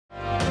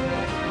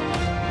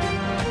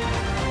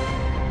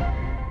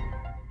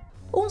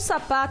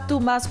sapato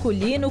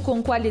masculino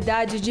com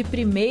qualidade de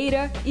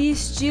primeira e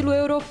estilo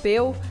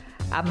europeu.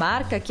 A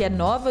marca, que é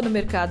nova no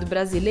mercado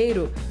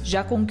brasileiro,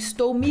 já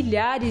conquistou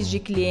milhares de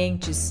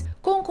clientes.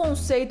 Com o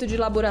conceito de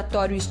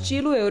laboratório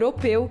estilo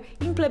europeu,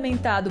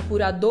 implementado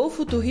por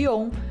Adolfo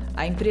Turrion,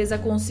 a empresa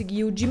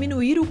conseguiu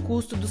diminuir o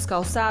custo dos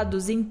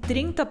calçados em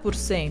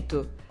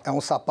 30%. É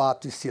um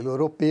sapato estilo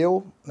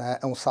europeu, né?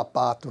 É um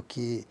sapato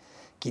que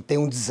tem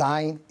um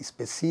design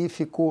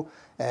específico.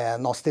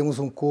 Nós temos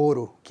um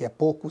couro que é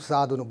pouco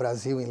usado no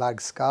Brasil em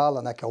larga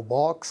escala, né? Que é o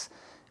box.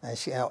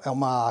 É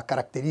uma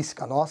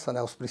característica nossa,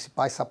 né? Os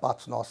principais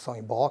sapatos nossos são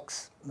em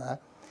box, né?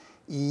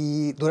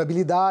 E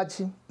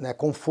durabilidade, né?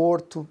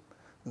 Conforto,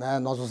 né?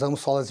 Nós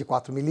usamos solas de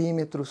 4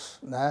 milímetros,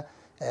 né?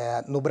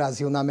 No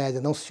Brasil, na média,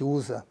 não se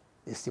usa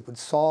esse tipo de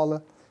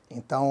sola,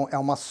 então é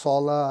uma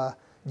sola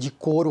de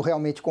couro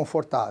realmente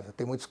confortável.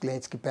 Tem muitos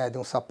clientes que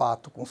pedem um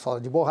sapato com sola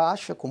de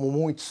borracha, como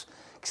muitos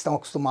que estão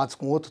acostumados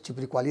com outro tipo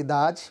de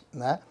qualidade,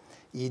 né?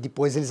 E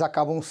depois eles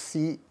acabam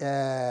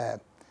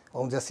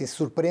vamos dizer assim,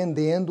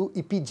 surpreendendo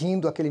e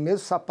pedindo aquele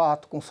mesmo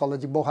sapato com sola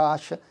de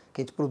borracha, que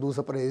a gente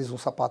produza para eles um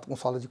sapato com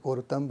sola de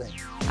couro também.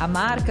 A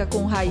marca,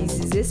 com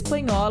raízes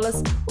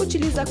espanholas,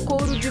 utiliza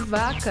couro de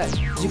vaca,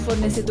 de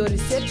fornecedores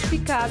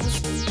certificados,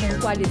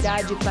 com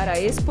qualidade para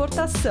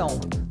exportação.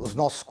 Os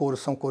nossos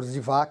couros são couros de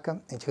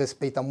vaca, a gente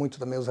respeita muito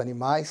também os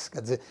animais,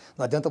 quer dizer,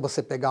 não adianta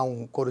você pegar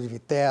um couro de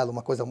vitela,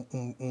 uma coisa,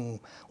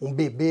 um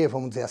bebê,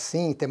 vamos dizer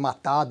assim, e ter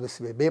matado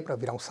esse bebê para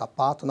virar um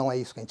sapato, não é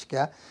isso que a gente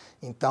quer.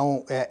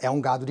 Então, é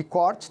um gado de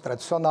corte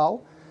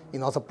tradicional e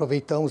nós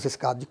aproveitamos esse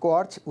gado de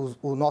corte.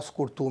 O nosso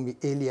curtume,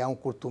 ele é um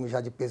curtume já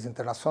de peso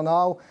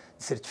internacional,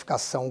 de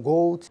certificação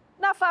Gold.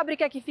 Na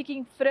fábrica, que fica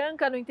em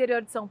Franca, no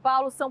interior de São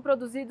Paulo, são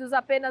produzidos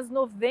apenas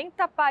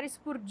 90 pares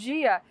por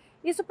dia.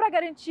 Isso para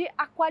garantir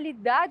a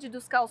qualidade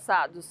dos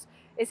calçados.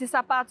 Esses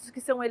sapatos,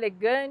 que são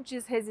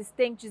elegantes,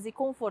 resistentes e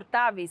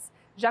confortáveis,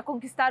 já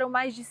conquistaram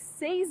mais de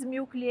 6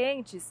 mil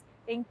clientes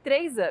em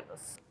 3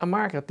 anos. A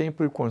marca tem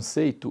por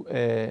conceito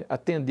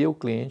atender o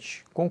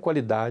cliente com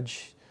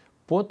qualidade,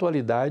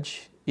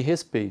 pontualidade e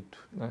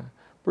respeito, né?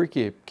 Por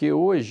quê? Porque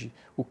hoje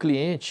o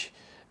cliente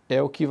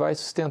é o que vai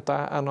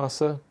sustentar a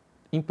nossa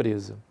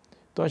empresa.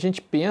 Então a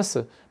gente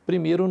pensa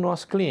primeiro no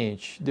nosso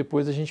cliente,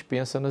 depois a gente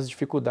pensa nas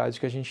dificuldades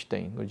que a gente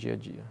tem no dia a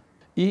dia.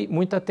 E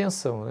muita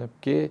atenção, né?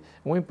 Porque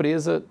uma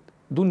empresa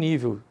do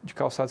nível de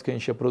calçados que a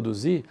gente ia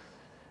produzir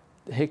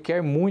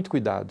requer muito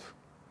cuidado.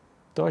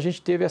 Então a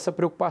gente teve essa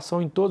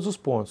preocupação em todos os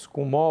pontos,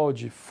 com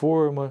molde,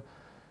 forma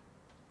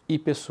e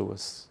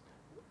pessoas.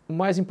 O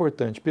mais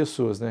importante,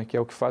 pessoas, né, que é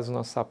o que faz o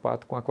nosso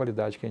sapato com a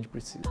qualidade que a gente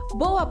precisa.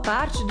 Boa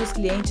parte dos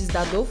clientes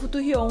da Adolfo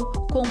Turrion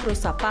compra os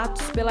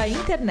sapatos pela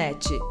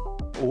internet.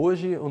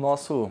 Hoje o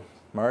nosso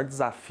maior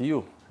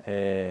desafio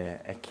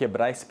é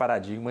quebrar esse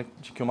paradigma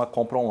de que uma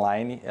compra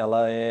online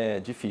ela é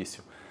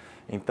difícil.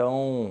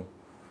 Então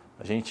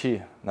a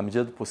gente, na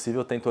medida do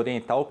possível, tenta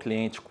orientar o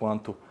cliente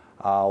quanto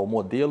ao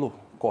modelo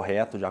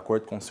correto, de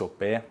acordo com o seu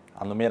pé,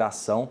 a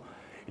numeração,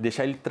 e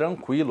deixar ele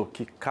tranquilo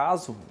que,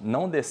 caso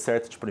não dê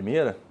certo de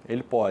primeira,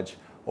 ele pode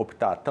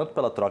optar tanto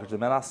pela troca de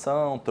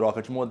numeração, troca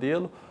de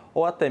modelo,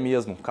 ou até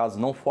mesmo, caso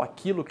não for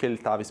aquilo que ele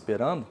estava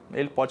esperando,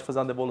 ele pode fazer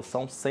uma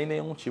devolução sem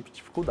nenhum tipo de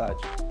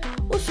dificuldade.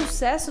 O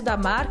sucesso da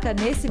marca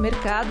nesse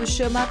mercado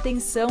chama a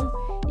atenção,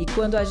 e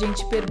quando a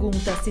gente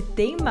pergunta se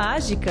tem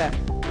mágica,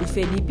 o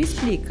Felipe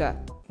explica.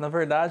 Na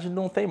verdade,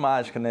 não tem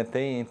mágica, né?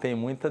 Tem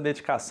muita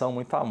dedicação,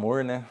 muito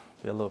amor, né?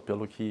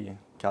 Pelo que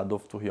a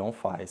Adolfo Turrion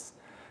faz.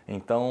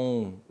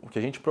 Então, o que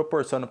a gente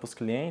proporciona para os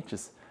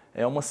clientes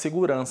é uma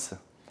segurança.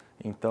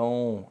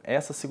 Então,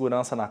 essa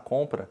segurança na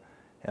compra,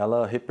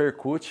 ela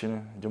repercute,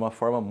 né, de uma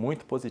forma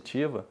muito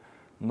positiva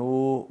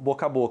no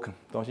boca a boca.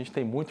 Então, a gente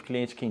tem muito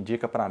cliente que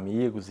indica para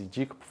amigos,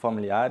 indica para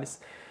familiares,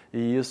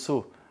 e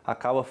isso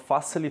acaba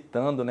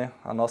facilitando, né,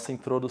 a nossa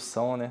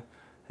introdução, né,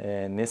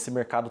 nesse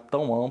mercado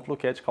tão amplo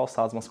que é de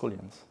calçados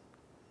masculinos.